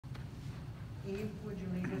Eve, would you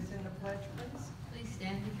lead us in the pledge, please? Please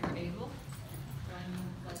stand if you're able. Join me in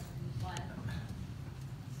the pledge to the flag.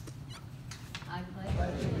 I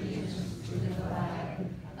pledge allegiance to the flag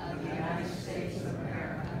of the United States of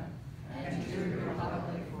America and to the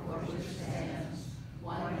republic for which it stands,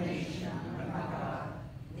 one nation under God,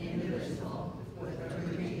 indivisible, with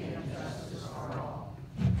liberty and justice for all.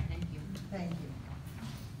 Thank you. Thank you.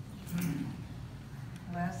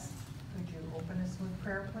 Les, could you open us with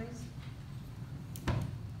prayer, please?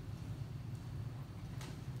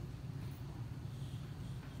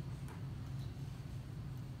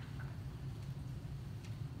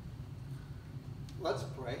 Let's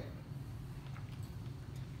pray.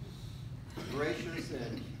 Gracious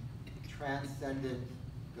and transcendent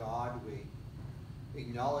God, we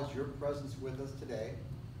acknowledge your presence with us today.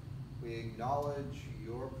 We acknowledge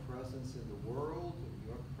your presence in the world and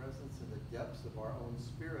your presence in the depths of our own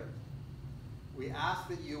spirit. We ask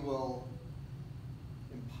that you will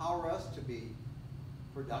empower us to be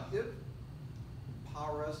productive,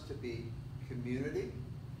 empower us to be community,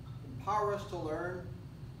 empower us to learn,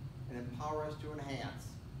 and empower us to enhance.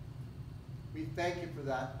 We thank you for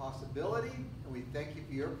that possibility, and we thank you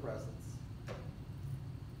for your presence.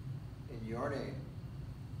 In your name,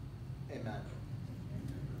 amen.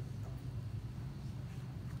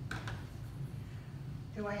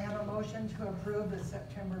 Do I have a motion to approve the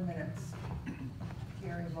September minutes?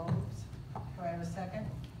 Gary moves. Do I have a second?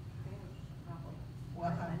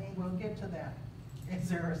 Well, we'll get to that. Is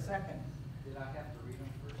there a second? Did I have to read them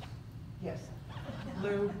first? Yes.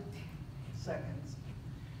 Lou seconds.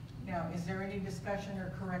 Now, is there any discussion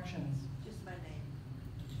or corrections? Just my name.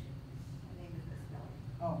 My name is Miss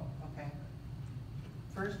Oh, okay.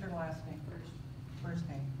 First or last name? First. First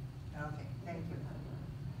name. Okay, thank you.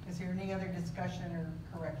 Is there any other discussion or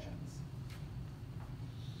corrections?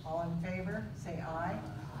 All in favor, say aye.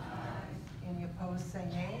 Aye. Any opposed, say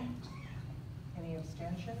nay. Any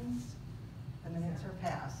abstentions? The minutes are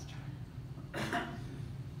passed.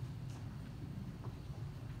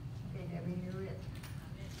 Okay, Debbie, you're it.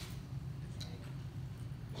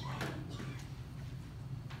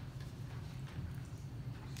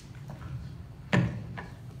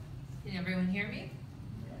 Can everyone hear me?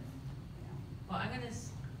 Well, I'm going to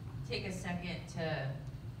take a second to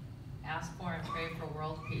ask for and pray for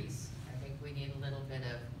world peace. I think we need a little bit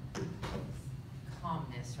of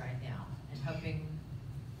calmness right now, and hoping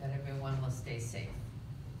that everyone will stay safe,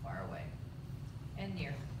 far away and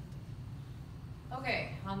near.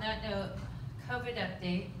 Okay, on that note, COVID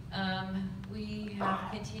update. We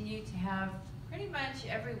have continued to have pretty much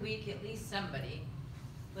every week at least somebody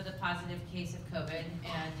with a positive case of COVID,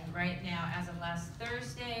 and right now, as of last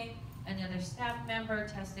Thursday, another staff member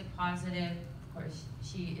tested positive. Of course,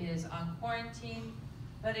 she is on quarantine,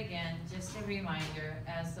 but again, just a reminder,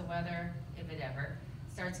 as the weather, if it ever,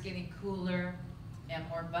 starts getting cooler and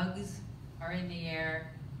more bugs are in the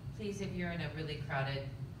air, please, if you're in a really crowded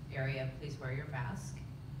area, please wear your mask,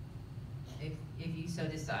 if you so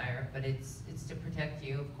desire, but it's to protect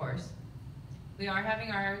you, of course. We are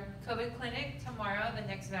having our COVID clinic tomorrow. The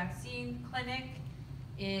next vaccine clinic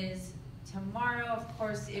is tomorrow. Of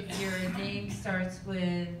course, if your name starts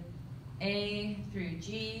with A through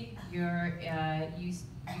G, you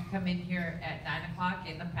come in here at 9 o'clock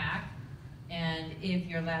in the pack. And if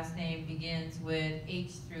your last name begins with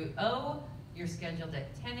H through O, you're scheduled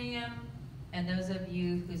at 10 a.m. And those of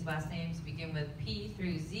you whose last names begin with P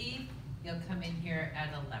through Z, you'll come in here at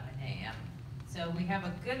 11 a.m. So we have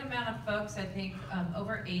a good amount of folks, I think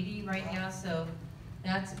over 80 right now, so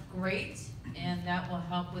that's great, and that will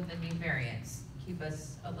help with the new variants, keep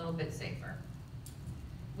us a little bit safer.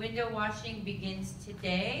 Window washing begins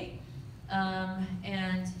today,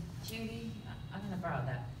 and Judy, I'm gonna borrow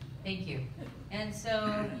that, thank you. And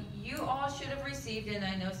so you all should have received, and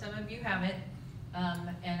I know some of you haven't,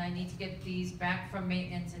 and I need to get these back from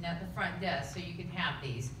maintenance and at the front desk so you can have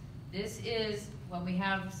these. This is when we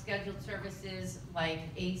have scheduled services like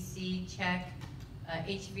AC check,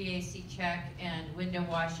 HVAC check, and window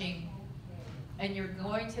washing, and you're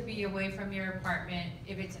going to be away from your apartment.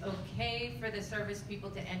 If it's okay for the service people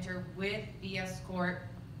to enter with the escort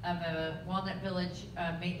of a Walnut Village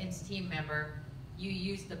maintenance team member, you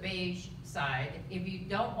use the beige side. If you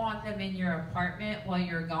don't want them in your apartment while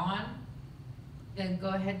you're gone, then go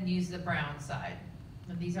ahead and use the brown side.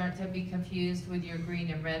 These aren't to be confused with your green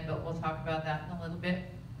and red, but we'll talk about that in a little bit.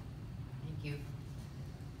 Thank you.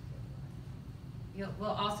 We'll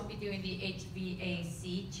also be doing the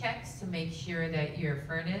HVAC checks to make sure that your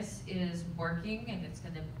furnace is working, and it's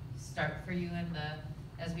going to start for you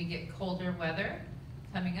as we get colder weather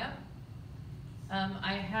coming up.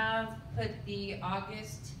 I have put the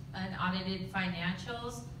August unaudited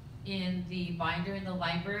financials in the binder in the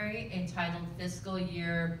library entitled Fiscal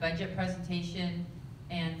Year Budget Presentation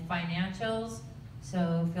and Financials.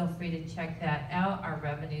 So feel free to check that out. Our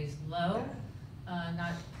revenue's low,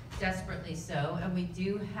 not desperately so. And we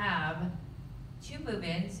do have 2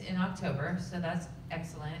 move-ins in October, so that's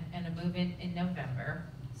excellent, and a move-in in November.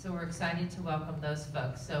 So we're excited to welcome those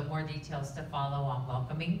folks. So more details to follow on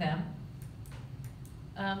welcoming them.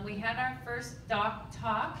 We had our first doc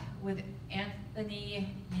talk with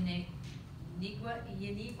Anthony Yaniguez.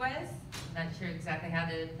 I'm not sure exactly how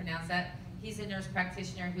to pronounce that. He's a nurse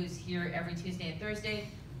practitioner who's here every Tuesday and Thursday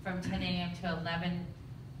from 10 a.m. to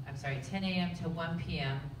 10 a.m. to 1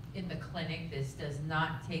 p.m. in the clinic. This does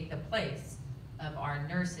not take the place of our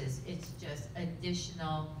nurses. It's just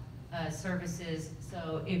additional services.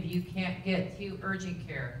 So if you can't get to urgent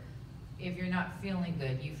care, if you're not feeling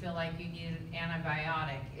good, you feel like you need an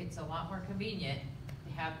antibiotic, it's a lot more convenient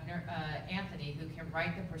to have Anthony, who can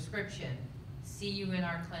write the prescription, see you in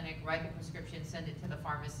our clinic, write the prescription, send it to the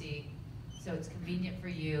pharmacy, so it's convenient for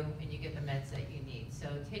you and you get the meds that you need.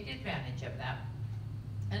 So take advantage of that.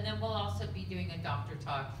 And then we'll also be doing a doctor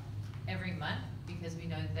talk every month because we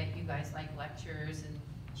know that you guys like lectures, and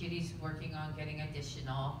Judy's working on getting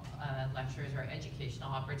additional lectures or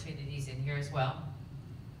educational opportunities in here as well.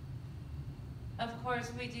 Of course,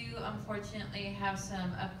 we do unfortunately have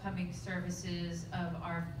some upcoming services of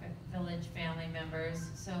our village family members.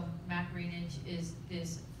 So Macrinage is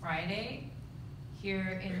this Friday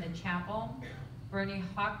here in the chapel. Bernie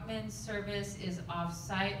Hockman's service is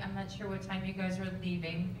off-site. I'm not sure what time you guys are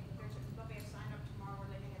leaving. There'll be a sign up tomorrow.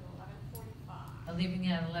 We're leaving at 11:45. Leaving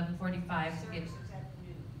at 11:45 to get, Service is at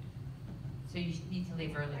noon. so you need to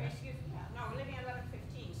leave earlier. Excuse me, no, we're leaving at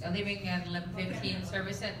 11:15. Leaving at 11:15,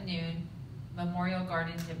 service at noon, Memorial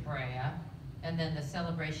Gardens in Brea, and then the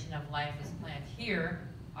Celebration of Life is planned here,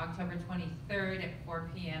 October 23rd at 4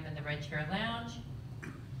 p.m. in the Red Chair Lounge.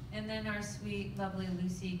 And then our sweet, lovely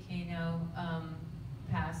Lucy Kano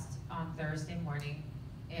passed on Thursday morning,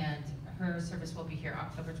 and her service will be here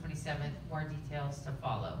October 27th. More details to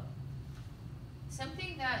follow.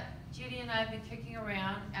 Something that Judy and I have been kicking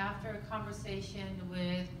around after a conversation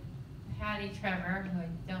with Patty Trevor, who I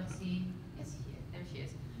don't see, yes, there she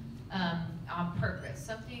is, on purpose.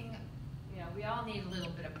 Something, you know, we all need a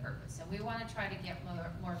little bit of purpose, and we want to try to get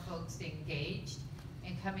more folks engaged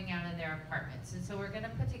and coming out of their apartments. And so we're going to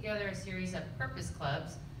put together a series of purpose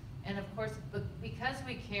clubs. And of course, Because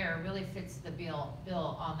We Care really fits the bill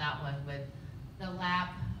on that one, with the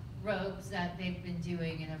lap robes that they've been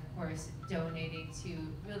doing, and of course donating to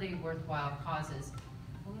really worthwhile causes.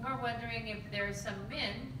 And we're wondering if there's some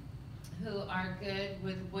men who are good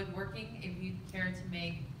with woodworking, if you care to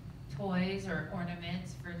make toys or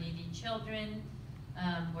ornaments for needy children.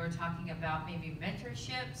 We're talking about maybe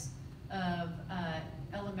mentorships of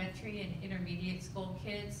elementary and intermediate school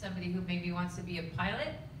kids, somebody who maybe wants to be a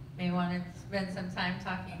pilot, may want to spend some time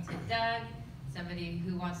talking to Doug, somebody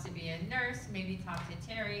who wants to be a nurse, maybe talk to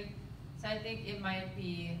Terry. So I think it might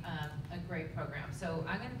be a great program. So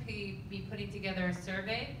I'm going to be putting together a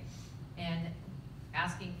survey and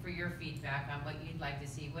asking for your feedback on what you'd like to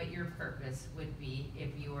see, what your purpose would be if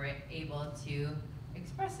you were able to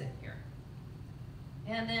express it here.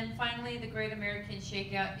 And then finally, the Great American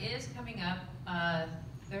Shakeout is coming up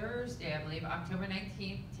Thursday, I believe, October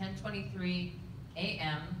 19th, 10:23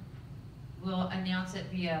 a.m. We'll announce it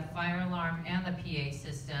via fire alarm and the PA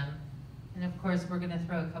system. And of course, we're going to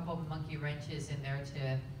throw a couple of monkey wrenches in there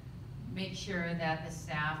to make sure that the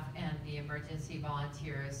staff and the emergency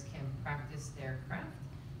volunteers can practice their craft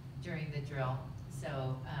during the drill.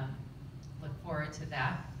 So look forward to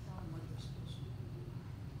that.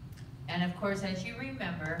 And of course, as you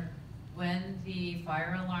remember, when the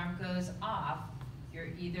fire alarm goes off, you're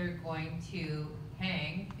either going to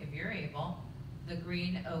hang, if you're able, the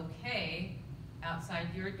green OK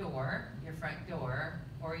outside your door, your front door,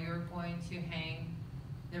 or you're going to hang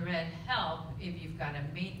the red help if you've got a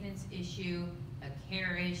maintenance issue, a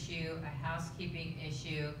care issue, a housekeeping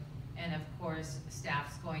issue, and of course,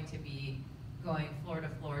 staff's going to be going floor to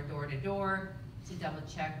floor, door to door, to double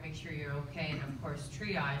check, make sure you're okay, and of course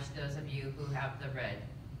triage those of you who have the red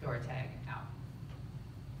door tag out.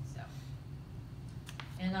 So,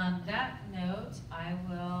 and on that note, I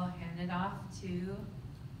will hand it off to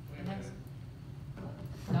the next.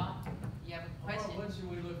 Don, you have a question? When should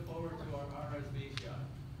we look forward to our RSV shot?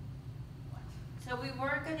 So we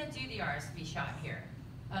weren't going to do the RSV shot here.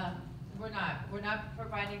 We're not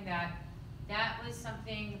providing that. That was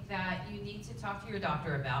something that you need to talk to your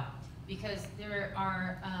doctor about, because there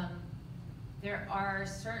are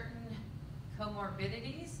certain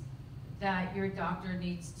comorbidities that your doctor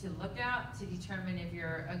needs to look at to determine if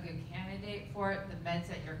you're a good candidate for it, the meds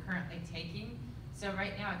that you're currently taking. So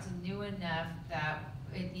right now, it's new enough that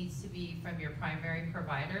it needs to be from your primary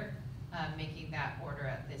provider, making that order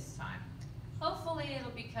at this time. Hopefully,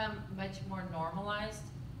 it'll become much more normalized,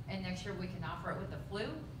 and next year we can offer it with the flu,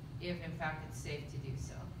 if in fact it's safe to do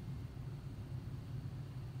so.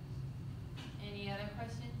 Any other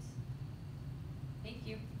questions? Thank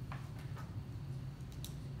you.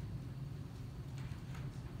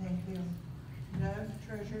 Thank you. Doug,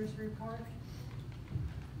 treasurer's report?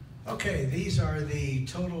 Okay, these are the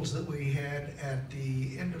totals that we had at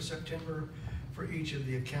the end of September for each of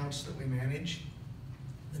the accounts that we manage.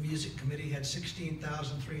 The music committee had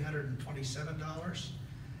 $16,327.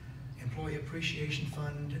 Employee appreciation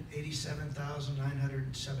fund,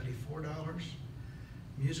 $87,974.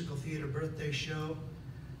 Musical theater birthday show,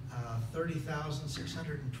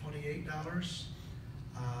 $30,628.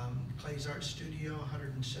 Clay's Art Studio,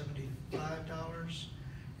 $175.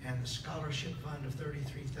 And the scholarship fund of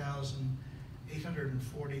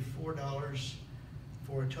 $33,844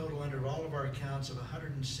 for a total under all of our accounts of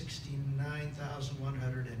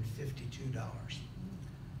 $169,152.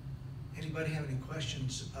 Anybody have any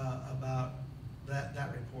questions about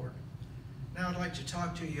that report? Now I'd like to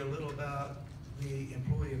talk to you a little about the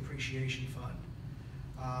Employee Appreciation Fund.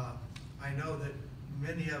 I know that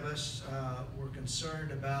many of us were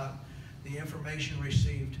concerned about the information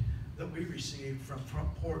that we received from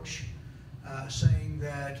Front Porch saying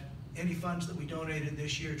that any funds that we donated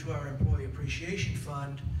this year to our Employee Appreciation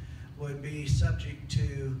Fund would be subject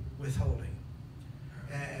to withholding.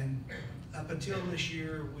 And up until this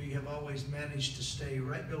year, we have always managed to stay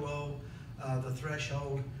right below the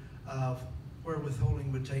threshold of where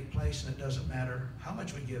withholding would take place, and it doesn't matter how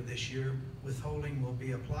much we give this year, withholding will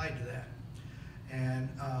be applied to that. And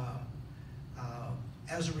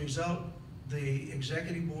as a result, the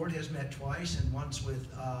executive board has met twice, and once with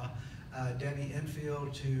Debbie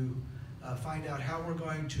Enfield to find out how we're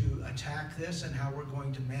going to attack this and how we're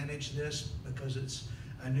going to manage this, because it's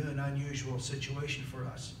a new and unusual situation for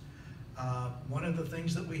us. One of the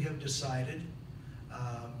things that we have decided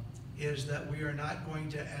is that we are not going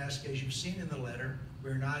to ask, as you've seen in the letter,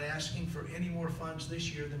 we're not asking for any more funds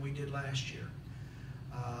this year than we did last year.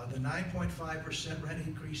 The 9.5% rent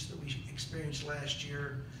increase that we experienced last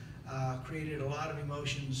year created a lot of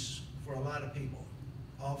emotions for a lot of people,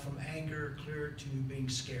 all from anger clear to being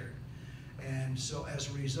scared. And so as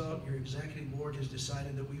a result, your executive board has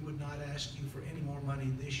decided that we would not ask you for any more money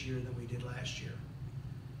this year than we did last year.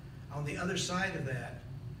 On the other side of that,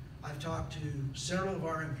 I've talked to several of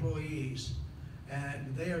our employees,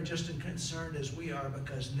 and they are just as concerned as we are,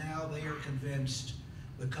 because now they are convinced,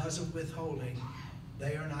 because of withholding,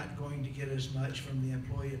 they are not going to get as much from the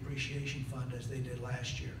Employee Appreciation Fund as they did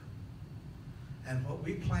last year. And what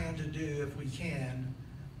we plan to do, if we can,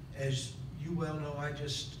 as you well know, I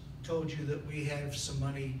just told you that we have some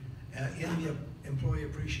money in the Employee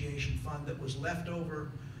Appreciation Fund that was left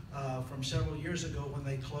over from several years ago when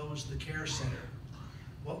they closed the care center.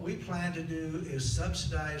 What we plan to do is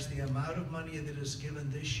subsidize the amount of money that is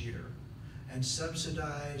given this year, and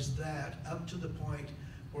subsidize that up to the point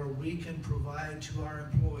where we can provide to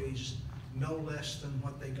our employees no less than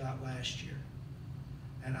what they got last year.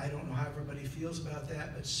 And I don't know how everybody feels about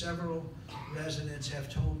that, but several residents have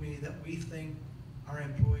told me that we think our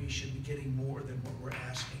employees should be getting more than what we're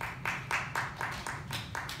asking.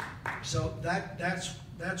 So that's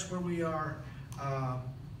where we are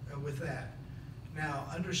with that. Now,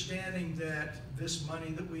 understanding that this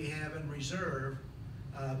money that we have in reserve,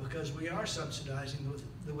 because we are subsidizing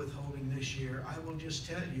the withholding this year, I will just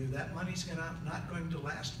tell you that money's not going to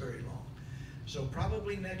last very long. So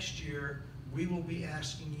probably next year, we will be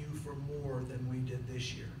asking you for more than we did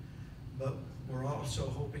this year. But we're also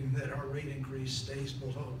hoping that our rate increase stays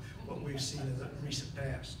below what we've seen in the recent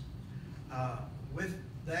past. With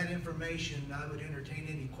that information, I would entertain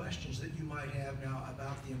any questions that you might have now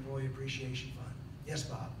about the Employee Appreciation Fund. Yes,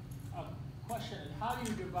 Bob? Question is, how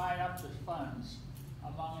do you divide up the funds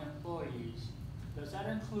among employees? Does that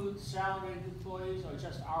include salaried employees or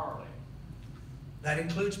just hourly? That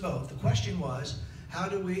includes both. The question was, how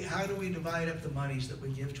do we divide up the monies that we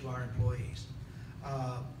give to our employees?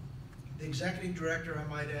 The executive director, I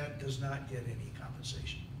might add, does not get any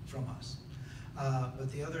compensation from us,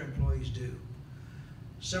 but the other employees do.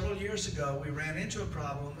 Several years ago, we ran into a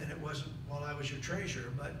problem, and it wasn't while I was your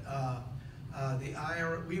treasurer, but the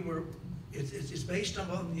IRS, it's based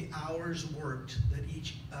on the hours worked that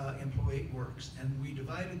each employee works, and we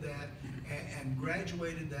divided that and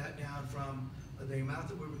graduated that down from the amount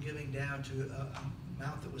that we were giving down to a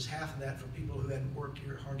amount that was half of that for people who hadn't worked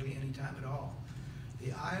here hardly any time at all.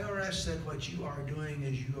 The IRS said what you are doing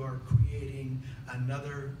is you are creating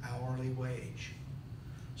another hourly wage.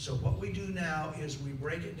 So what we do now is we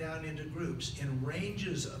break it down into groups in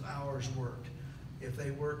ranges of hours worked. If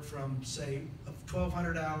they work from, say,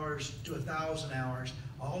 1,200 hours to 1,000 hours,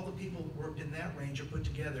 all the people that worked in that range are put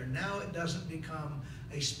together. Now it doesn't become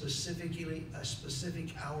a specific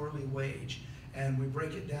hourly wage, and we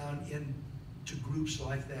break it down into groups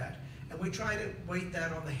like that. And we try to weight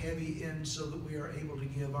that on the heavy end so that we are able to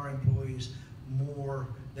give our employees more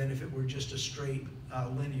than if it were just a straight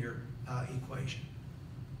linear equation.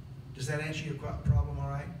 Does that answer your problem all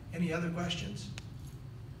right? Any other questions?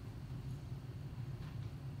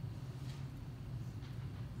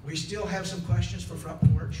 We still have some questions for Front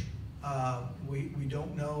Porch. We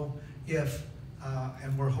don't know if,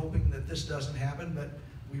 and we're hoping that this doesn't happen, but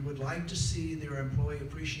we would like to see their employee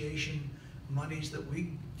appreciation monies that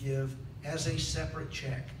we give as a separate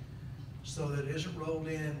check so that it isn't rolled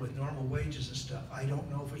in with normal wages and stuff. I don't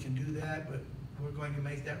know if we can do that, but we're going to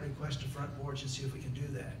make that request to Front Porch and see if we can do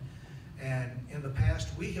that. And in the past,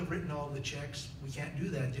 we have written all the checks. We can't do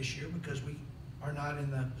that this year because we are not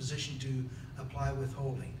in the position to apply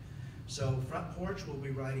withholding. So Front Porch will be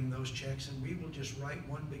writing those checks, and we will just write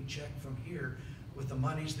one big check from here with the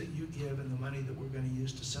monies that you give and the money that we're going to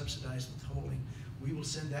use to subsidize withholding. We will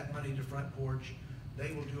send that money to Front Porch.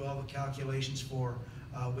 They will do all the calculations for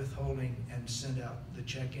withholding and send out the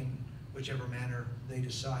check in whichever manner they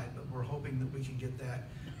decide. But we're hoping that we can get that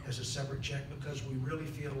as a separate check because we really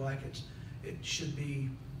feel like it should be,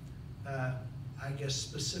 I guess,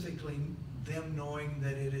 specifically them knowing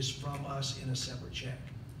that it is from us in a separate check.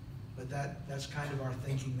 But that's kind of our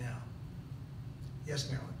thinking now. Yes,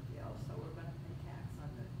 Marilyn? Yeah, so we're gonna pay tax on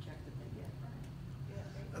the check that they get,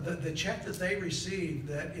 right? The check that they receive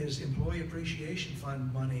that is Employee Appreciation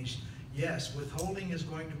Fund monies, yes, withholding is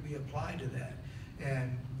going to be applied to that.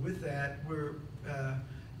 And with that, we're,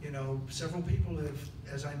 you know, several people have,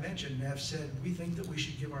 as I mentioned, have said, we think that we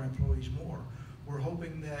should give our employees more. We're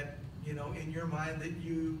hoping that, you know, in your mind that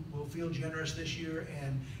you will feel generous this year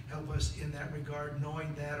and help us in that regard,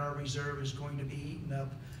 knowing that our reserve is going to be eaten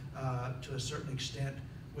up to a certain extent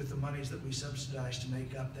with the monies that we subsidize to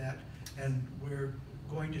make up that. And we're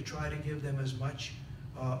going to try to give them as much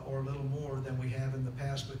or a little more than we have in the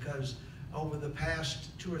past because over the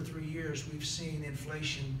past 2 or 3 years, we've seen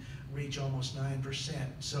inflation reach almost 9%.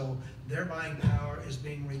 So their buying power is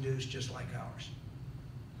being reduced just like ours.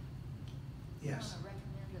 Yes.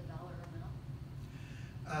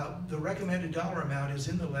 The recommended dollar amount is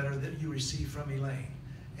in the letter that you received from Elaine.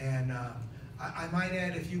 And I might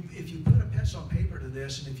add, if you put a pencil and paper to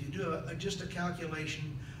this, and if you do just a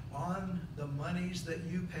calculation on the monies that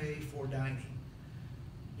you pay for dining,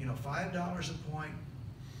 you know, $5 a point,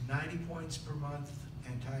 90 points per month,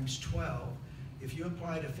 and times 12, if you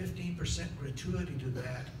applied a 15% gratuity to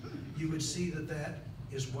that, you would see that that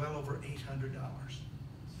is well over $800.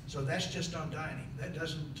 So that's just on dining. That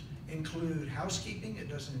doesn't include housekeeping, it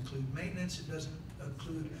doesn't include maintenance, it doesn't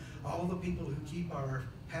include all the people who keep our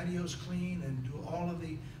patios clean and do all of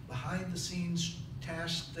the behind-the-scenes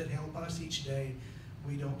tasks that help us each day.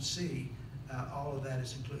 We don't see all of that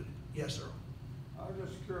is included. Yes, sir. I was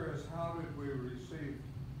just curious, how did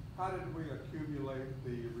we accumulate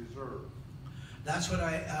the reserve? That's what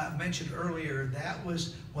I mentioned earlier. That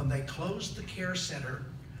was when they closed the care center.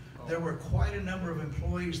 There were quite a number of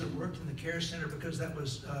employees that worked in the care center because that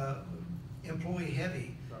was employee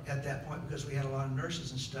heavy at that point because we had a lot of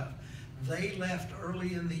nurses and stuff. They left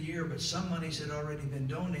early in the year, but some monies had already been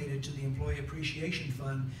donated to the Employee Appreciation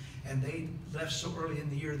Fund, and they left so early in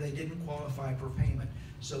the year they didn't qualify for payment.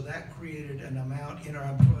 So that created an amount in our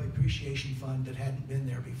Employee Appreciation Fund that hadn't been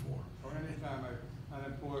there before. Or anytime an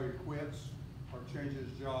employee quits or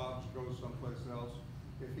changes jobs, goes someplace else,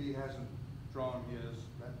 if he hasn't drawn his,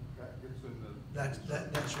 that gets in the...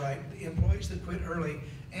 That's right. The employees that quit early,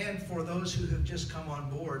 and for those who have just come on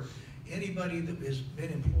board, anybody that has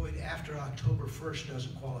been employed after October 1st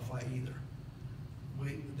doesn't qualify either.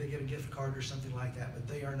 They get a gift card or something like that, but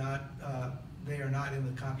they are not in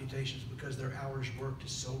the computations because their hours worked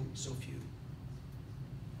is so few.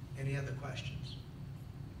 Any other questions?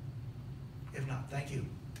 If not, thank you.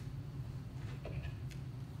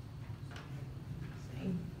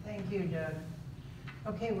 Thank you, Doug.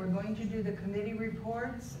 Okay, we're going to do the committee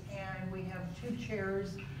reports, and we have 2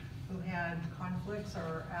 chairs who had conflicts or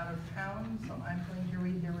are out of town, so I'm going to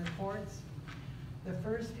read their reports. The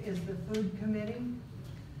first is the food committee.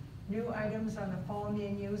 New items on the fall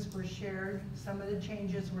menus were shared. Some of the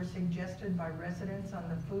changes were suggested by residents on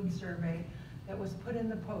the food survey that was put in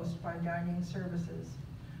the post by Dining Services.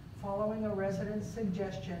 Following a resident's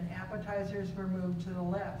suggestion, appetizers were moved to the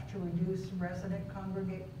left to reduce resident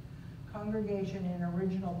congregation in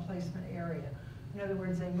original placement area. In other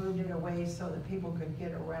words, they moved it away so that people could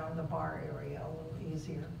get around the bar area a little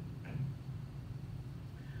easier.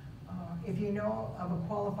 If you know of a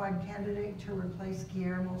qualified candidate to replace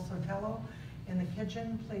Guillermo Sotelo in the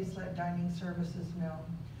kitchen, please let Dining Services know.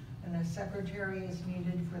 And a secretary is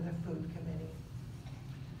needed for the food committee.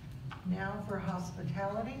 Now for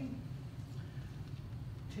hospitality.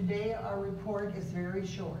 Today our report is very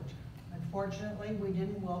short. Unfortunately, we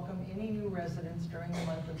didn't welcome any new residents during the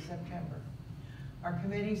month of September. Our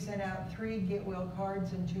committee sent out 3 get well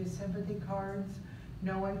cards and 2 sympathy cards.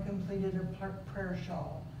 No one completed a prayer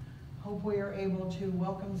shawl. Hope we are able to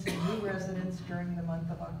welcome some new residents during the month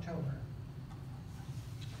of October.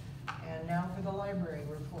 And now for the library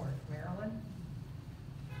report. Marilyn?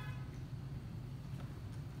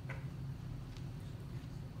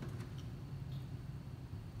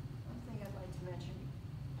 One thing I'd like to mention.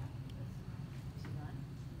 Is it on?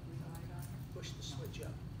 Is the light on? Push the switch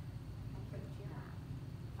up. Okay, to your mouth.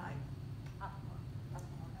 Hi. Up more, up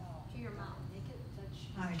more. To your mouth. Make it touch.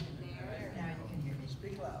 Hi. There. Now you can hear me.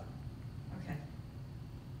 Speak loud. Okay.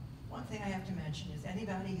 One thing I have to mention is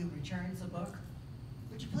anybody who returns a book,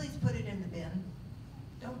 would you please put it in the bin?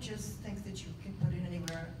 Don't just think that you can put it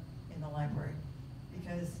anywhere in the library.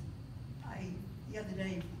 Because the other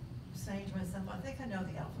day, was saying to myself, I think I know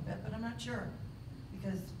the alphabet, but I'm not sure.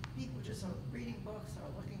 Because people just are reading books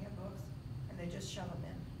or looking at books, and they just shove them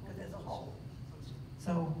in, because there's a hole.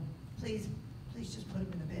 So please just put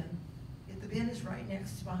them in the bin. If the bin is right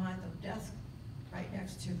next, behind the desk, right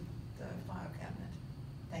next to the file cabinet.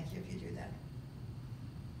 Thank you if you do that.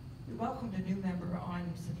 We welcomed a new member on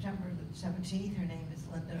September the 17th. Her name is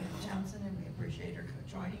Linda Townsend, and we appreciate her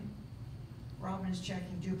joining. Robin is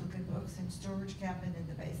checking duplicate books in storage cabinet in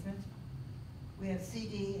the basement. We have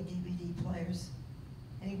CD and DVD players.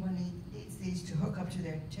 Anyone needs these to hook up to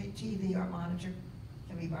their TV or monitor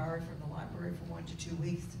can be borrowed from the library for 1 to 2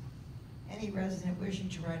 weeks. Any resident wishing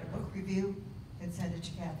to write a book review can send it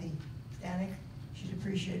to Kathy Stanek. She'd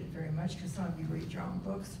appreciate it very much because some of you read your own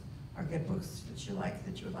books or get books that you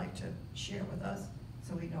would like to share with us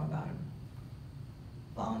so we know about them.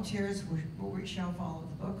 Volunteers will reshelf all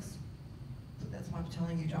of the books. So that's why I'm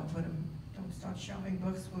telling you, don't start shelving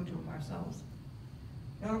books, we'll do them ourselves.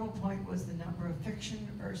 Notable point was the number of fiction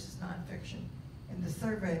versus nonfiction. In the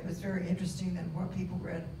survey, it was very interesting that more people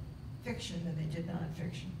read fiction than they did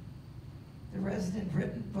nonfiction. The resident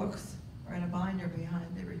written books are in a binder behind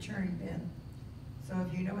the return bin. So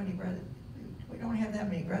if you know any we don't have that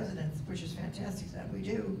many residents, which is fantastic that we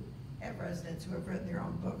do have residents who have written their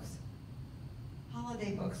own books.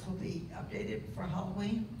 Holiday books will be updated for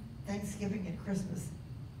Halloween, Thanksgiving, and Christmas.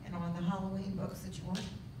 And on the Halloween books that you want,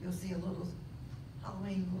 you'll see a little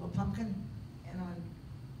Halloween little pumpkin. And on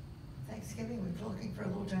Thanksgiving, we're looking for a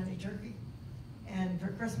little tiny turkey. And for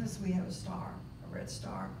Christmas, we have a star, a red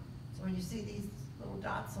star. So when you see these little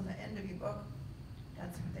dots on the end of your book,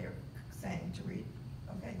 that's what they're saying to read.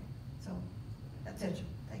 Okay, so that's it.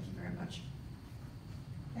 Thank you very much.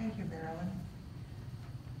 Thank you, Marilyn.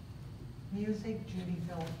 Music, Judy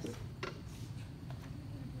Phillips.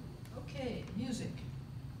 Okay, music.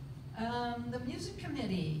 The music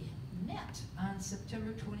committee met on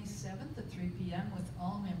September 27th at 3 p.m. with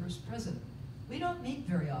all members present. We don't meet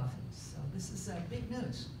very often, so this is big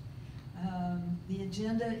news. The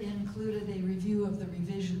agenda included a review of the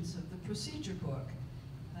revisions of the procedure book.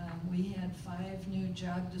 We had 5 new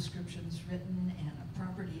job descriptions written and a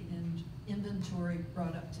property inventory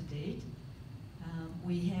brought up to date.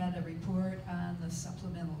 We had a report on the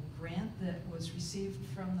supplemental grant that was received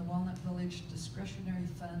from the Walnut Village Discretionary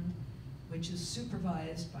Fund, which is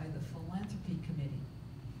supervised by the Philanthropy Committee.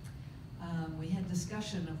 We had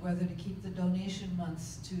discussion of whether to keep the donation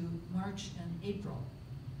months to March and April.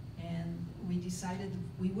 And we decided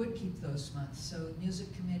we would keep those months. So the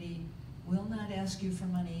Music Committee will not ask you for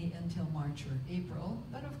money until March or April,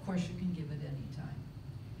 but of course you can give it any time.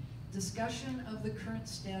 Discussion of the current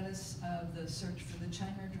status of the search for the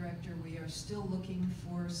Chimer director. We are still looking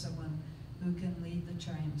for someone who can lead the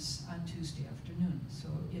chimes on Tuesday afternoon. So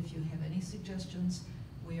if you have any suggestions,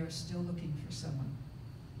 we are still looking for someone.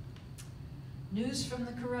 News from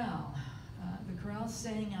the chorale. The chorale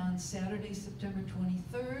sang on Saturday, September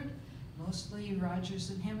 23rd, mostly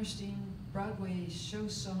Rodgers and Hammerstein Broadway show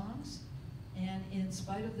songs. And in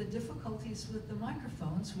spite of the difficulties with the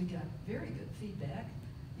microphones, we got very good feedback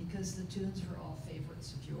because the tunes were all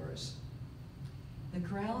favorites of yours. The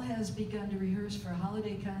chorale has begun to rehearse for a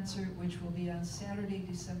holiday concert, which will be on Saturday,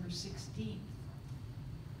 December 16th.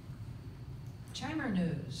 Chimer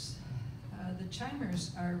news. The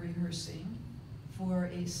Chimers are rehearsing for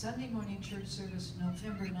a Sunday morning church service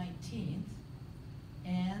November 19th,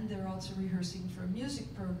 and they're also rehearsing for a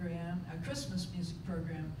music program, a Christmas music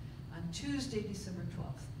program, on Tuesday, December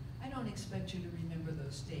 12th. I don't expect you to remember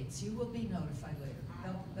those dates. You will be notified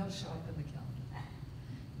later. They'll show up in the calendar.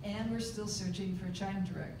 And we're still searching for a chime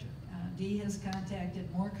director. Dee has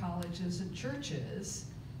contacted more colleges and churches,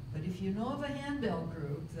 but if you know of a handbell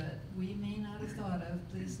group that we may not have thought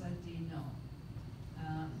of, please let Dee know.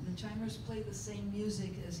 The chimers play the same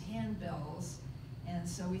music as handbells, and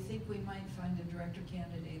so we think we might find a director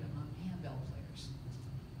candidate among handbell players.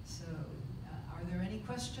 So, are there any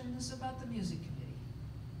questions about the music committee?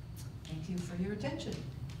 Thank you for your attention.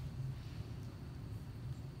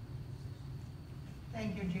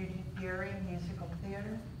 Thank you, Judy. Gary, musical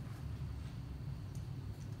theater.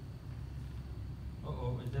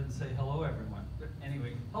 Uh-oh, it didn't say hello, everyone. But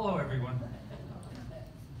anyway, hello, everyone.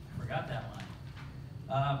 Forgot that line.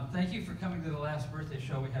 Thank you for coming to the last birthday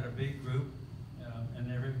show. We had a big group,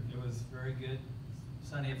 and it was very good.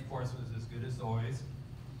 Sunny, of course, was as good as always.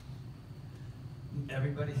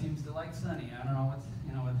 Everybody seems to like Sunny. I don't know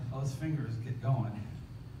what those fingers get going.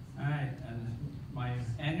 All right, and my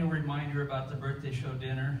annual reminder about the birthday show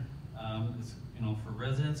dinner is, for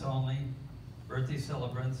residents only, birthday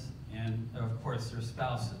celebrants, and of course their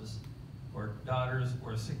spouses, or daughters,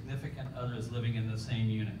 or significant others living in the same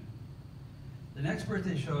unit. The next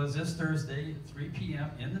birthday show is this Thursday at 3 p.m.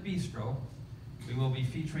 in the Bistro. We will be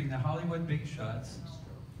featuring the Hollywood Big Shots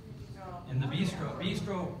in the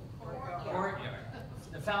Bistro Courtyard.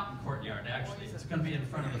 The Fountain Courtyard, actually. It's going to be in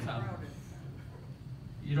front of the fountain.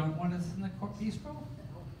 You don't want us in the Bistro?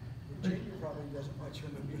 Junior probably doesn't want you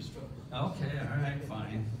in the Bistro. Okay, all right,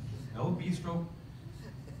 fine. No Bistro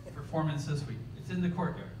performance this week. It's in the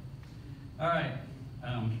courtyard. All right.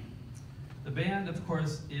 The band, of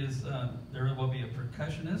course, is, there will be a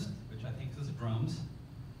percussionist, which I think is drums,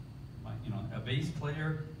 a bass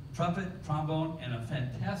player, trumpet, trombone, and a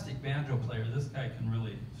fantastic banjo player. This guy can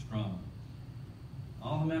really strum.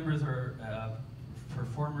 All the members are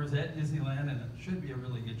performers at Disneyland, and it should be a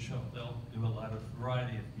really good show. They'll do a lot of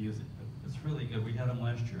variety of music, but it's really good. We had them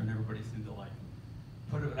last year, and everybody seemed to like them.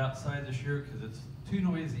 Put it outside this year because it's too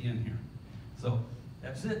noisy in here. So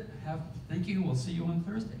that's it. Thank you. We'll see you on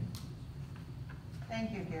Thursday.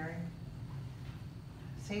 Thank you, Gary.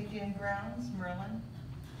 Safety and Grounds, Merlin.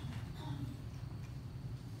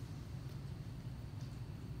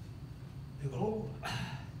 Hello.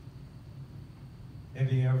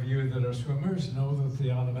 Any of you that are swimmers know that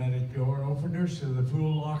the automatic door openers to the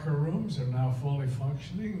pool locker rooms are now fully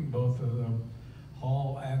functioning, both of the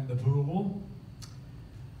hall and the pool.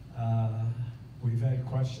 We've had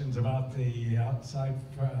questions about the outside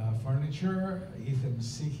furniture. Ethan's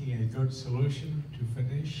seeking a good solution to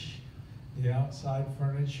finish the outside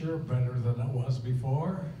furniture better than it was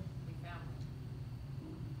before. We found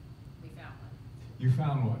one. We found one. You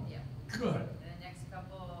found one? Yeah. Good. In the next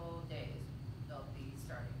couple days, they'll be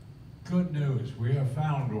starting. Good news, we have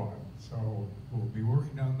found one. So we'll be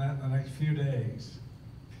working on that in the next few days.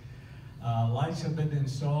 Lights have been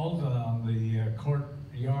installed on the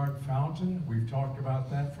courtyard fountain. We've talked about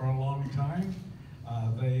that for a long time.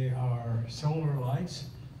 They are solar lights,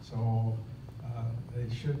 so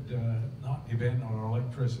they should not depend on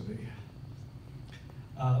electricity.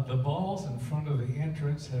 The balls in front of the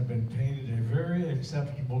entrance have been painted a very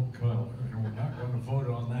acceptable color, and we're not going to vote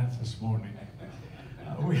on that this morning.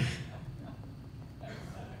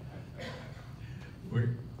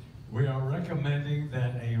 We are recommending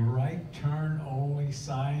that a right turn only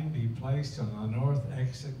sign be placed on the north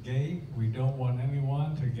exit gate. We don't want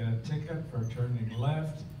anyone to get a ticket for turning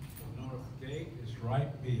left. The north gate is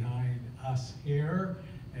right behind us here,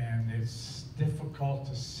 and it's difficult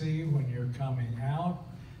to see when you're coming out.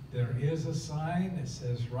 There is a sign that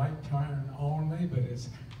says right turn only, but it's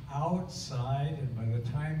outside, and by the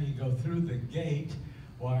time you go through the gate,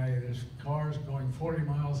 why, there's cars going 40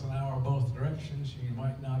 miles an hour both directions, you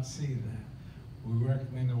might not see that. We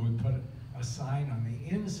recommend that we put a sign on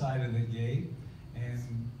the inside of the gate,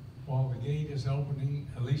 and while the gate is opening,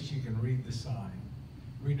 at least you can read the sign.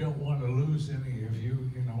 We don't want to lose any of you,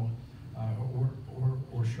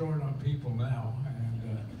 we're short on people now,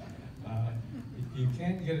 and you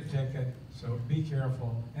can get a ticket, so be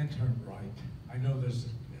careful and turn right. I know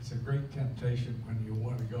it's a great temptation when you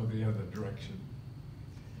want to go the other direction.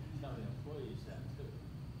 Tell the employees that too.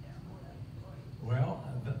 Well,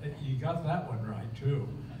 you got that one right too.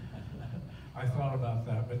 I thought about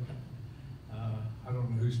that, but I don't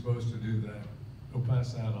know who's supposed to do that. We'll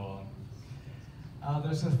pass that on.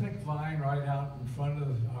 There's a thick vine right out in front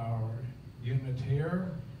of our unit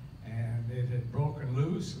here, and it had broken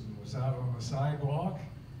loose and was out on the sidewalk,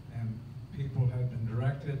 and people had been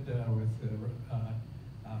directed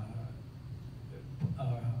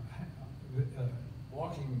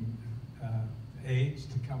walking aids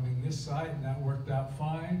to coming this side, and that worked out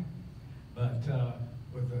fine. But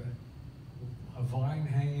with a vine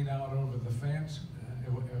hanging out over the fence,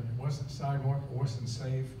 it wasn't sidewalk, it wasn't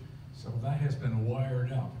safe, so that has been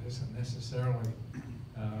wired up. It isn't necessarily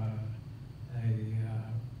a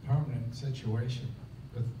permanent situation,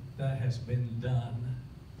 but that has been done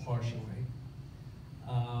partially.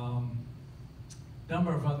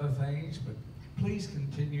 Number of other things, but please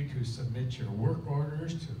continue to submit your work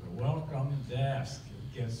orders to the welcome desk.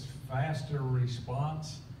 It gets faster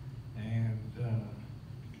response, and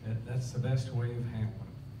that's the best way of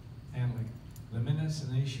handling. The minutes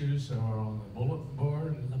and issues are on the bulletin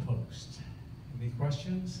board and the post. Any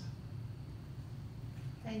questions?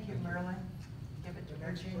 Thank you, Merlin. Give it to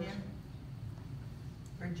Virginia.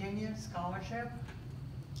 Virginia Scholarship.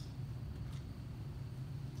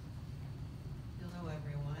 Hello,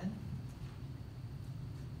 everyone.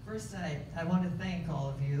 First, I want to thank all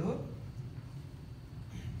of you,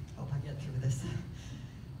 hope I get through this,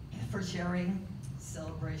 for sharing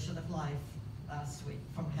Celebration of Life last week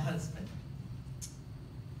from my husband,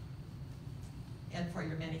 and for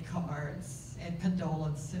your many cards and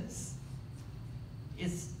condolences.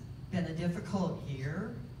 It's been a difficult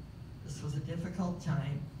year. This was a difficult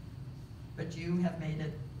time, but you have made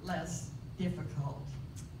it less difficult,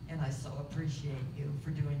 and I so appreciate you for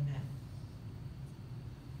doing that.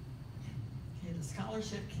 Okay, the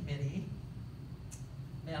Scholarship Committee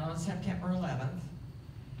met on September 11th,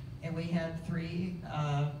 and we had 3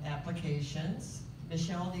 applications.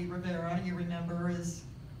 Michelle De Rivera, you remember, is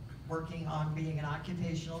working on being an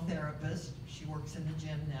occupational therapist. She works in the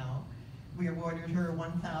gym now. We awarded her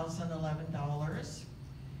 $1,011.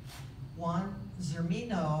 Juan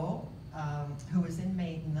Zermino, who is in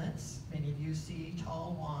maintenance. Many of you see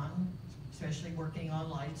tall Juan, especially working on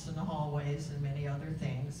lights in the hallways and many other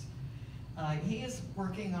things. He is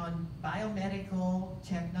working on biomedical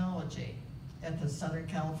technology at the Southern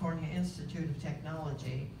California Institute of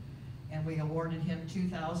Technology, and we awarded him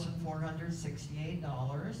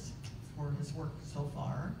 $2,468 for his work so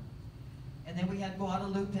far. And then we had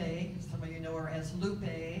Guadalupe, some of you know her as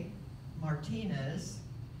Lupe Martinez.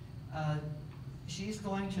 She's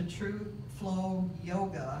going to True Flow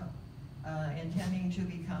Yoga, intending to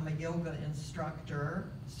become a yoga instructor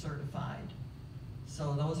certified.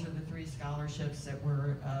 So those are the 3 scholarships that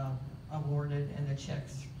were awarded and the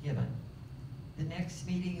checks given. The next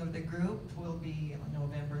meeting of the group will be on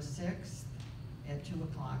November 6th at 2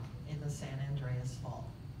 o'clock in the San Andreas Hall.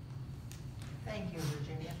 Thank you,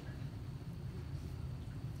 Virginia.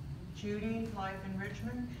 Judy, Life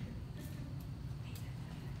Enrichment.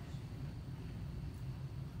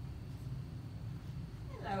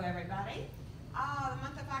 Hello, everybody. The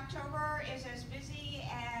month of October is as busy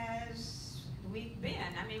as we've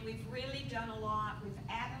been. I mean, we've really done a lot. We've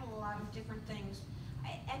added a lot of different things,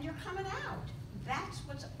 and you're coming out. That's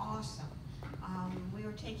what's awesome. We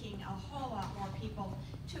are taking a whole lot more people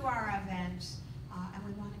to our events, and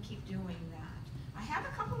we want to keep doing that. I have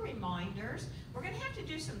a couple reminders. We're going to have to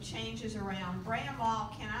do some changes around. Brea Mall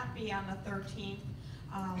cannot be on the 13th,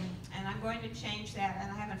 and I'm going to change that,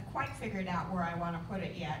 and I haven't quite figured out where I want to put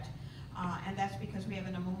it yet, and that's because we have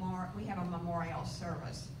a memorial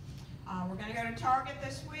service. We're going to go to Target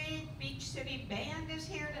this week. Beach City Band is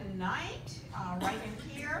here tonight, right in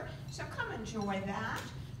here, so come enjoy that.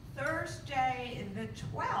 Thursday the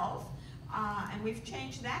 12th, and we've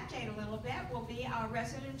changed that date a little bit, will be our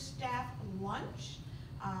resident staff lunch.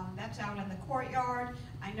 That's out in the courtyard.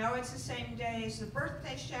 I know it's the same day as the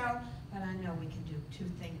birthday show, but I know we can do 2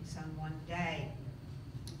 things on one day.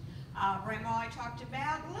 Brea Mall I talked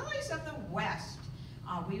about. Lilies of the West.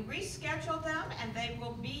 We rescheduled them, and they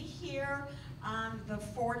will be here on the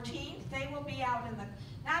 14th. They will be out in the,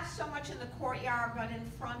 not so much in the courtyard, but in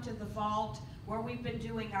front of the vault where we've been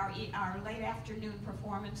doing our late afternoon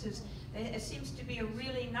performances. It seems to be a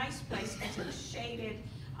really nice place because it's shaded,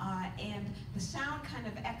 and the sound kind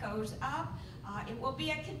of echoes up. It will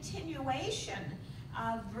be a continuation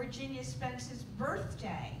of Virginia Spence's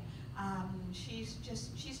birthday. She's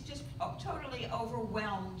just totally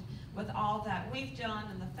overwhelmed with all that we've done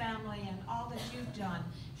and the family and all that you've done.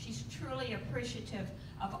 She's truly appreciative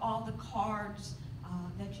of all the cards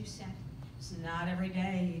that you sent. It's not every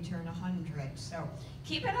day you turn 100, so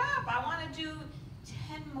keep it up. I want to do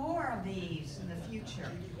 10 more of these in the future.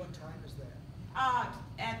 What time is that?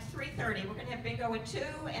 At 3:30. We're gonna have bingo at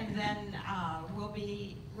 2, and then we'll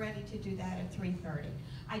be ready to do that at 3:30.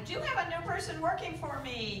 I do have a new person working for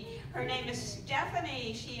me. Her name is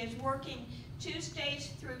Stephanie. She is working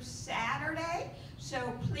Tuesdays through Saturday.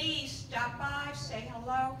 So please stop by, say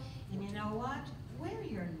hello, and you know what? Wear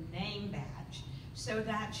your name badge so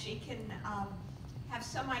that she can have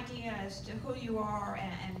some idea as to who you are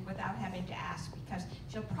and without having to ask, because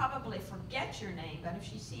she'll probably forget your name, but if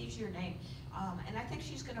she sees your name, and I think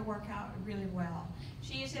she's going to work out really well.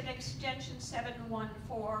 She is at extension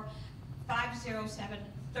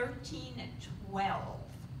 714-507-1312.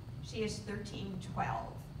 She is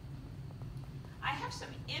 1312. I have some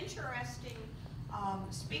interesting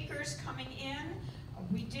speakers coming in.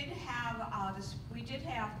 We did have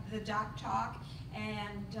the Doc Talk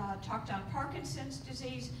and talked on Parkinson's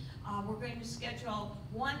disease. We're going to schedule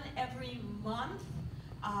one every month.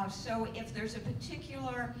 So if there's a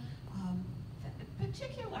particular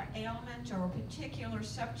ailment or a particular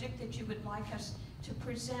subject that you would like us to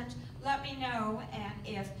present, let me know. And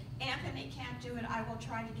if Anthony can't do it, I will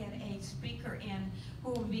try to get a speaker in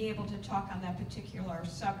who will be able to talk on that particular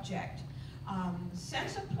subject.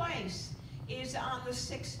 Sense of Place is on the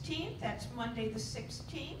 16th. That's Monday the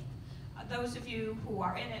 16th. Those of you who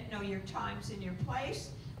are in it know your times and your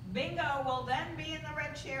place. Bingo will then be in the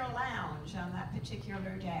Red Chair Lounge on that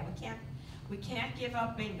particular day. We can't give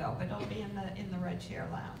up bingo, but it'll be in the Red Chair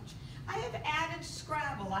Lounge. I have added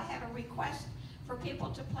Scrabble. I had a request for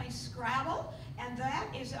people to play Scrabble, and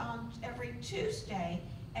that is on every Tuesday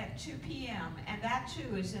at 2 p.m. and that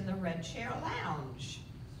too is in the Red Chair Lounge.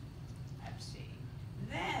 Let's see.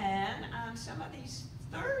 Then on some of these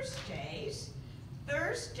Thursdays,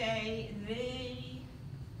 Thursday the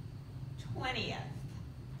 20th,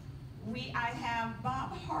 I have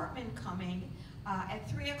Bob Hartman coming at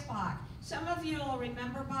 3 o'clock. Some of you will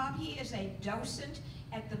remember Bob. He is a docent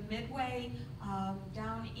at the Midway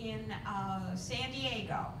down in San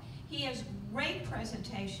Diego. He has great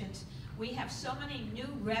presentations. We have so many new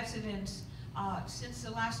residents since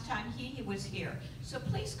the last time he was here. So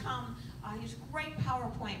please come. He has great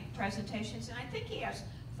PowerPoint presentations, and I think he has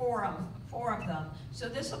four of them. So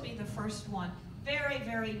this will be the first one. Very,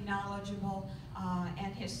 very knowledgeable,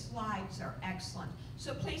 and his slides are excellent.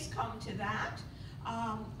 So please come to that.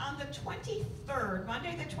 On the 23rd,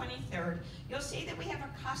 Monday the 23rd, you'll see that we have a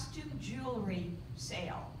costume jewelry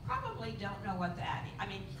sale. Probably don't know what that is. I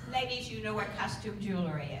mean, ladies, you know what costume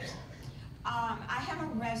jewelry is. I have a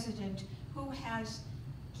resident who has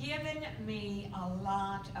given me a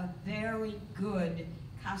lot of very good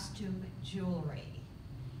costume jewelry.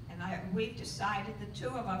 And we've decided, the two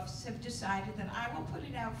of us have decided that I will put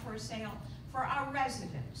it out for a sale for our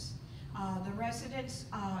residents. The residents,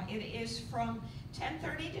 it is from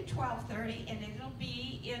 10:30 to 12:30, and it'll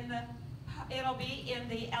be in the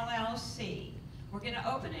LLC. We're going to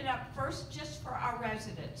open it up first just for our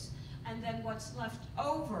residents, and then what's left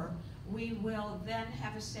over, we will then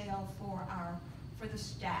have a sale for the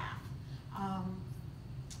staff.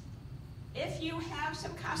 If you have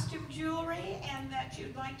some costume jewelry and that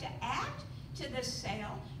you'd like to add to this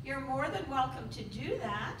sale, you're more than welcome to do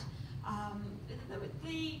that.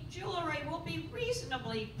 The jewelry will be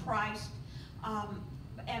reasonably priced,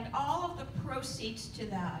 and all of the proceeds to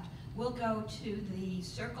that will go to the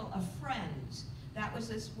Circle of Friends. That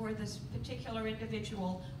was where this particular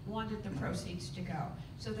individual wanted the proceeds to go.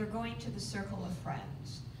 So they're going to the Circle of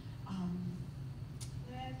Friends.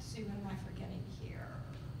 Let's see, what am I forgetting here?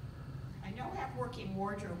 I know I have Working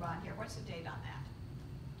Wardrobe on here. What's the date on that?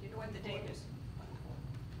 Do you know what the date is?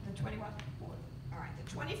 The 21st? All right,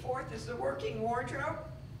 the 24th is the Working Wardrobe.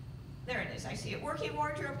 There it is, I see it. Working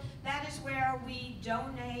Wardrobe, that is where we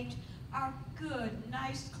donate our good,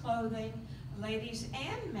 nice clothing, ladies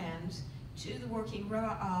and men's, to the Working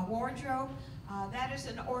Wardrobe. That is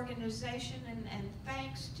an organization, and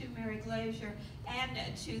thanks to Mary Glazier and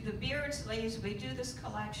to the Beardsleys, we do this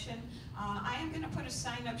collection. I am going to put a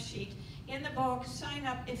sign-up sheet in the book. Sign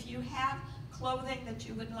up if you have clothing that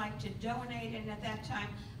you would like to donate, and at that time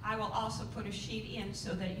I will also put a sheet in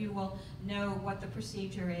so that you will know what the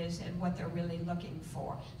procedure is and what they're really looking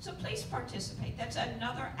for. So please participate. That's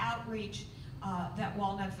another outreach that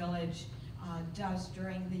Walnut Village does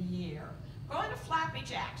during the year. Going to Flappy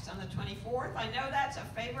Jacks on the 24th. I know that's a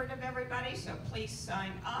favorite of everybody, so please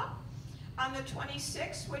sign up. On the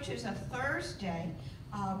 26th, which is a Thursday,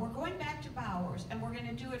 we're going back to Bowers, and we're going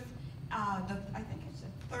to do it, I think it's the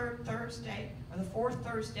third Thursday, or the fourth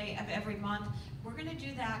Thursday of every month. We're going to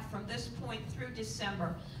do that from this point through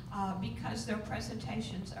December because their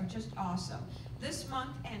presentations are just awesome. This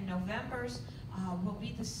month and November's will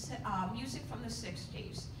be the music from the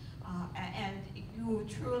 60s. And will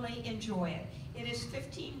truly enjoy it. It is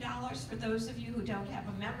 $15 for those of you who don't have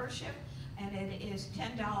a membership, and it is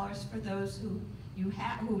 $10 for those who do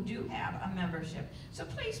have a membership. So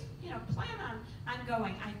please, plan on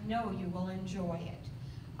going. I know you will enjoy it.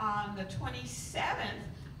 On the 27th,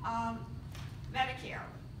 Medicare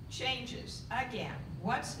changes again.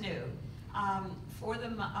 What's new? For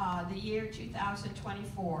the year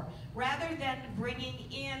 2024. Rather than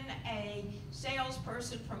bringing in a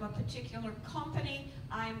salesperson from a particular company,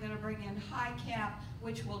 I'm going to bring in HiCap,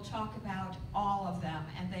 which will talk about all of them,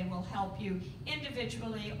 and they will help you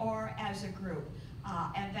individually or as a group.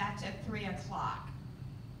 And that's at 3 o'clock.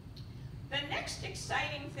 The next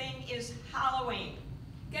exciting thing is Halloween.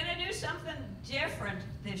 Gonna do something different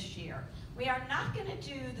this year. We are not gonna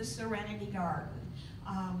do the Serenity Garden.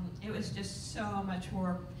 It was just so much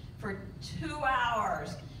work for 2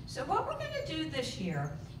 hours. So what we're gonna do this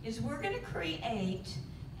year is we're gonna create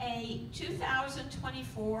a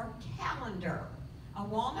 2024 calendar, a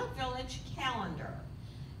Walnut Village calendar.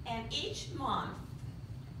 And each month,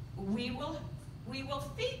 we will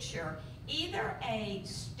feature either a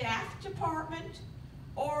staff department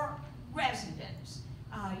or residents.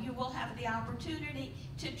 You will have the opportunity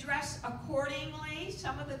to dress accordingly.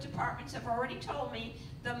 Some of the departments have already told me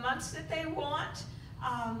the months that they want.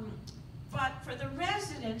 But for the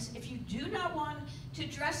residents, if you do not want to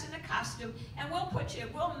dress in a costume, and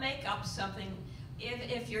we'll make up something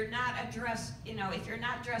if you're not dressed, if you're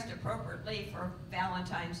not dressed appropriately for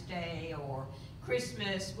Valentine's Day or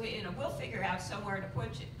Christmas, we'll figure out somewhere to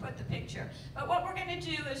put the picture. But what we're going to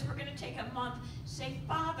do is we're going to take a month, say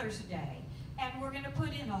Father's Day, and we're going to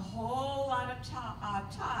put in a whole lot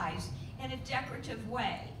of ties in a decorative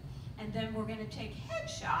way. And then we're going to take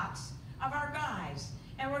headshots of our guys,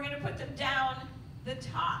 and we're going to put them down the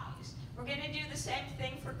ties. We're going to do the same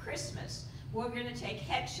thing for Christmas. We're going to take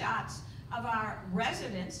headshots of our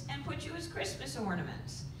residents and put you as Christmas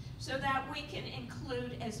ornaments, so that we can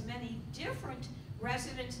include as many different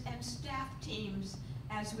residents and staff teams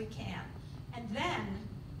as we can. And then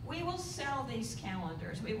we will sell these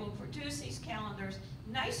calendars. We will produce these calendars,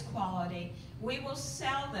 nice quality. We will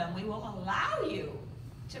sell them. We will allow you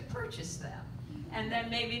to purchase them, and then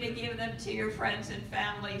maybe to give them to your friends and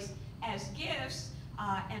families as gifts,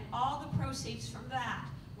 and all the proceeds from that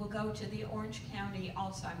will go to the Orange County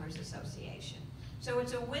Alzheimer's Association. So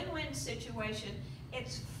it's a win-win situation.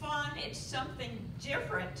 It's fun, it's something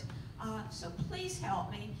different, so please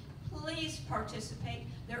help me, please participate.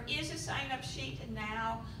 There is a sign-up sheet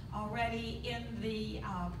now already in the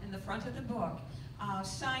front of the book.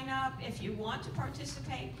 Sign up if you want to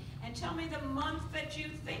participate, and tell me the month that you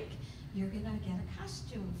think you're gonna get a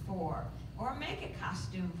costume for, or make a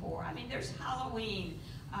costume for. I mean, there's Halloween.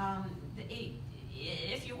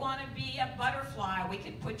 If you want to be a butterfly, we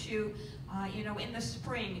can put you, in the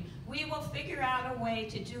spring. We will figure out a way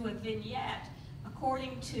to do a vignette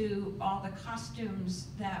according to all the costumes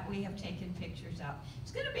that we have taken pictures of.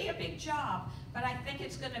 It's going to be a big job, but I think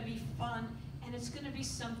it's going to be fun, and it's going to be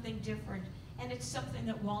something different, and it's something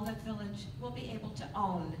that Walnut Village will be able to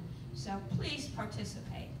own. So please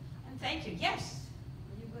participate, and thank you. Yes?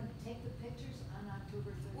 Are you going to take the pictures on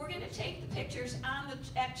October 30th? We're going to take the pictures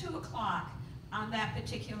at 2 o'clock on that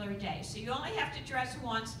particular day. So you only have to dress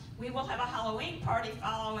once. We will have a Halloween party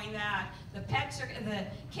following that. The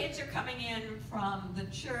kids are coming in from the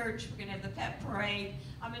church. We're gonna have the pet parade.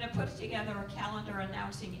 I'm gonna put together a calendar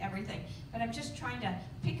announcing everything. But I'm just trying to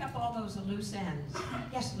pick up all those loose ends.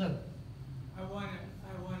 Yes, Lou? I want to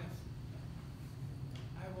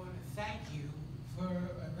thank you for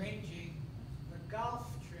arranging the golf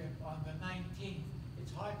trip on the 19th.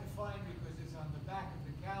 It's hard to find because it's on the back of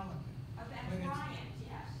the calendar. Oh, that's Ryan,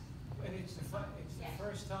 yes. But it's the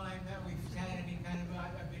first time that we've had any kind of,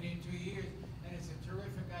 I've been in 2 years, and it's a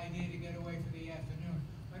terrific idea to get away for the afternoon.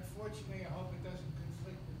 Unfortunately, I hope it doesn't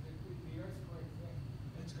conflict with the earthquake thing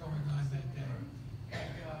that's going on that day.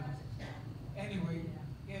 And, anyway,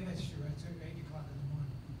 yeah, that's true. It's 8 o'clock in the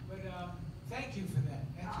morning. But thank you for that.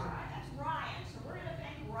 That's All right, that's Ryan. So we're gonna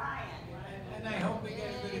thank Ryan. And I hope we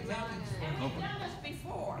get a good attendance for And it. we've done this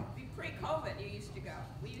before. Pre-COVID, you used to go.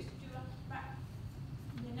 We used to do it.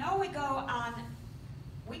 But we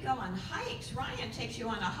go on hikes. Ryan takes you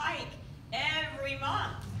on a hike every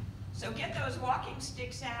month. So get those walking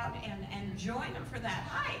sticks out and join them for that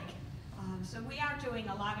hike. So we are doing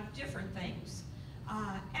a lot of different things.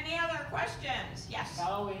 Any other questions? Yes?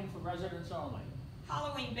 Halloween for residents only.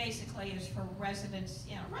 Halloween basically is for residents,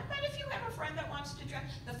 but if you have a friend that wants to dress,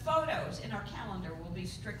 the photos in our calendar will be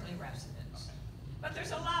strictly residents. But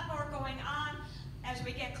there's a lot more going on. As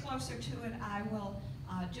we get closer to it, I will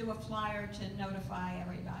do a flyer to notify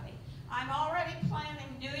everybody. I'm already planning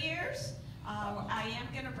New Year's. I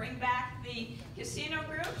am going to bring back the casino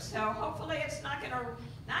group, so hopefully it's not going to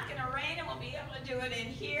rain, and we'll be able to do it in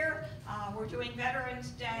here. We're doing Veterans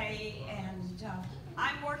Day, and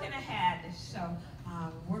I'm working ahead, so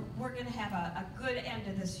we're going to have a good end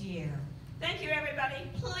of this year. Thank you, everybody.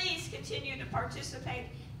 Please continue to participate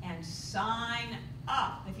and sign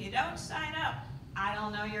up. If you don't sign up, I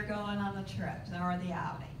don't know you're going on the trip or the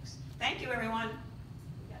outings. Thank you, everyone.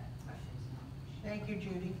 We got questions? Thank you,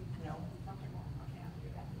 Judy. No.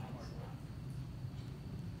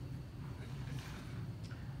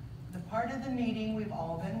 The part of the meeting we've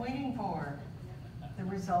all been waiting for. The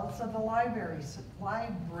results of the library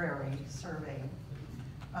survey.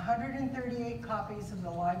 138 copies of the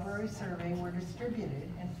library survey were distributed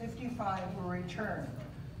and 55 were returned.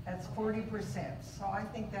 That's 40%, so I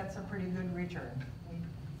think that's a pretty good return. We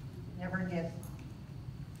never get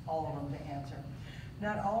all of them to answer.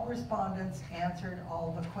 Not all respondents answered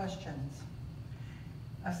all the questions.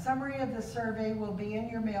 A summary of the survey will be in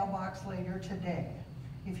your mailbox later today.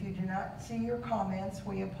 If you do not see your comments,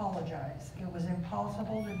 we apologize. It was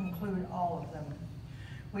impossible to include all of them.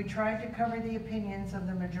 We tried to cover the opinions of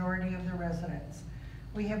the majority of the residents.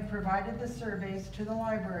 We have provided the surveys to the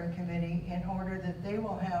library committee in order that they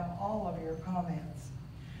will have all of your comments.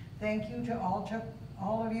 Thank you to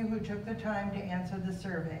all of you who took the time to answer the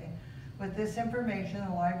survey. With this information,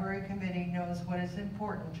 the library committee knows what is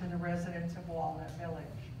important to the residents of Walnut Village.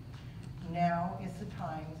 Now is the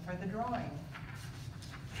time for the drawing.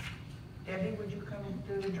 Debbie, would you come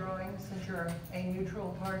do the drawing since you're a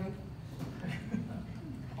neutral party?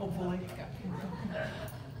 Hopefully.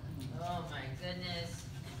 Oh my goodness.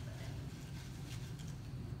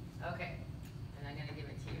 Okay, and I'm gonna give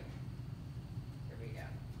it to you. Here we go.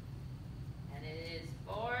 And it is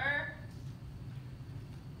for?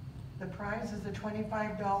 The prize is a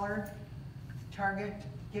 $25 Target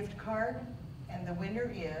gift card, and the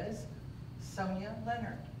winner is Sonia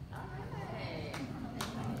Leonard. All right.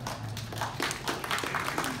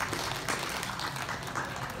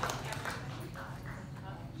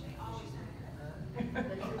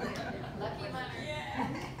 Lucky winner.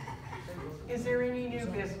 Is there any new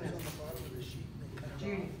business?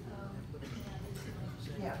 Judy?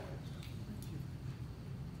 Yeah.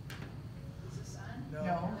 Is this on?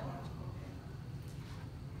 No?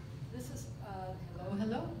 This is,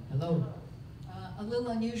 hello. A little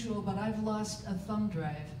unusual, but I've lost a thumb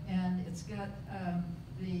drive, and it's got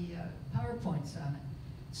the PowerPoints on it.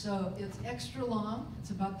 So it's extra long,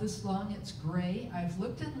 it's about this long, it's gray. I've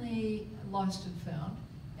looked in the lost and found,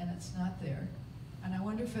 and it's not there. And I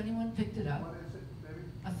wonder if anyone picked it up. What is it, Debbie?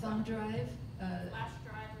 A thumb drive,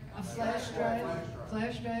 Flash drive.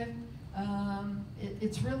 flash drive.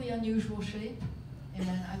 It's really unusual shape, and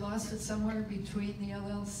I lost it somewhere between the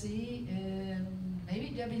LLC and maybe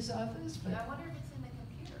Debbie's office, but. I wonder if it's in the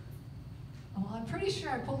computer. Well, I'm pretty sure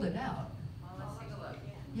I pulled it out. Well, let's take a look.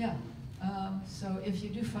 Yeah, so if you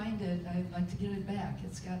do find it, I'd like to get it back.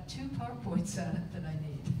 It's got 2 PowerPoints on it that I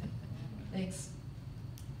need. Thanks.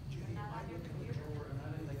 Judy, they're not on your computer.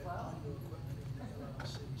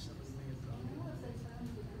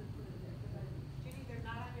 Judy, they're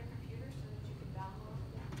not on your computer so that you can download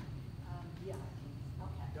them? Yeah.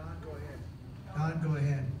 Okay. Don, go ahead. Don, go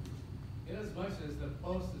ahead. Inasmuch as the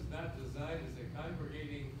post is not designed as a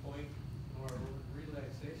congregating point or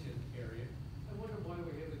relaxation area, I wonder why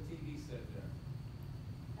we have a TV set there.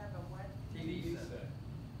 Have a what? TV set.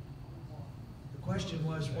 The question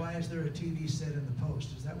was, why is there a TV set in the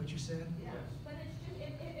post? Is that what you said? Yeah, but it's just,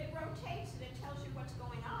 it rotates and it tells you what's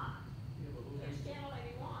going on. Yeah, but who It's makes it? channel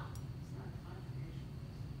 81.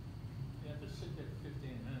 You have to sit there for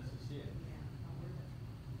 15 minutes to see it.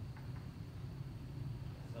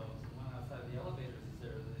 So it's the one outside the elevators is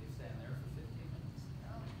there, that you stand there for 15 minutes.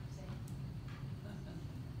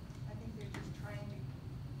 I think they're just trying to.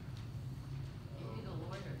 Maybe the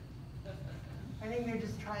lawyer. I think they're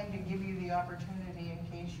just trying to give you the opportunity in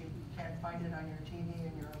case you can't find it on your TV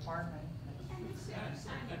in your apartment. And it's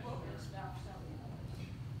sign the book and stuff, so, you know.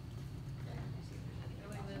 Can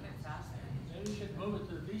we move it faster? Maybe you should move it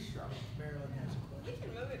to the bistro. Marilyn has a question. We can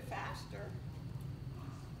move it faster.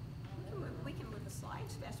 We can move the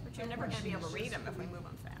slides faster, but you're never gonna be able to read them if we move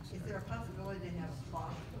them faster. Is there a possibility to have a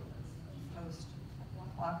clock post?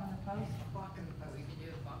 Clock on the post? Clock in the post. We can do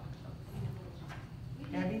a clock.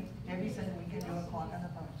 Debbie said we can do a clock on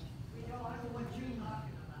the post.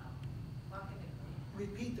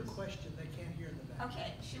 Repeat the question, they can't hear the back.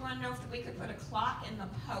 Okay, she wanted to know if we could put a clock in the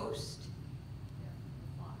post.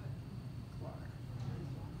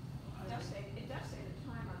 It does say the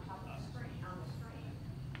time on top of the screen, on the screen.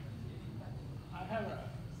 I have a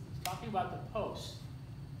talking about the post.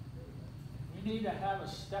 We need to have a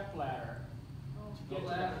step ladder to get to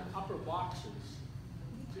the upper boxes.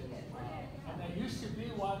 And there used to be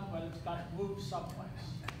one, but it's got moved someplace.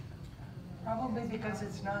 Probably because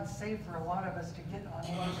it's not safe for a lot of us to get on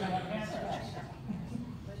Well, any so kind I of can't- construction.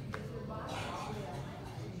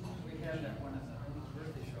 We had that one at the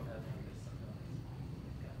birthday show.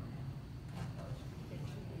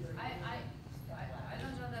 I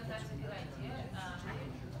don't know that that's a good idea,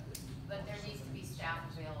 but there needs to be staff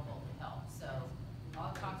available to help. So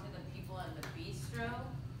I'll talk to the people in the bistro,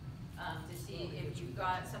 to see if you've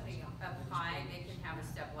got something up high, they can have a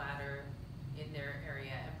step ladder in their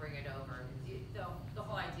area and bring it over. The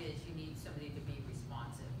whole idea is you need somebody to be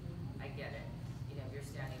responsive. I get it. You know, you're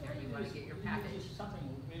standing there, you wanna get your package. Just something,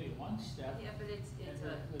 maybe one step. Yeah, but it's a, and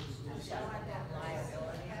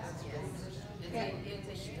it's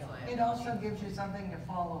a huge It liability. also gives you something to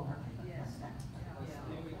fall over.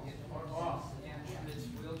 This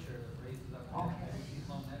wheelchair that raises up. Okay. He's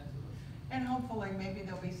on that too. And hopefully, maybe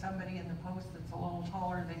there'll be somebody in the post that's a little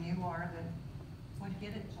taller than you are that would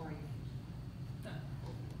get it for you.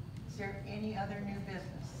 Is there any other new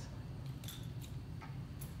business?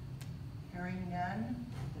 Hearing none,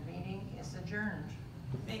 the meeting is adjourned.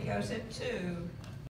 Bingo's at 2.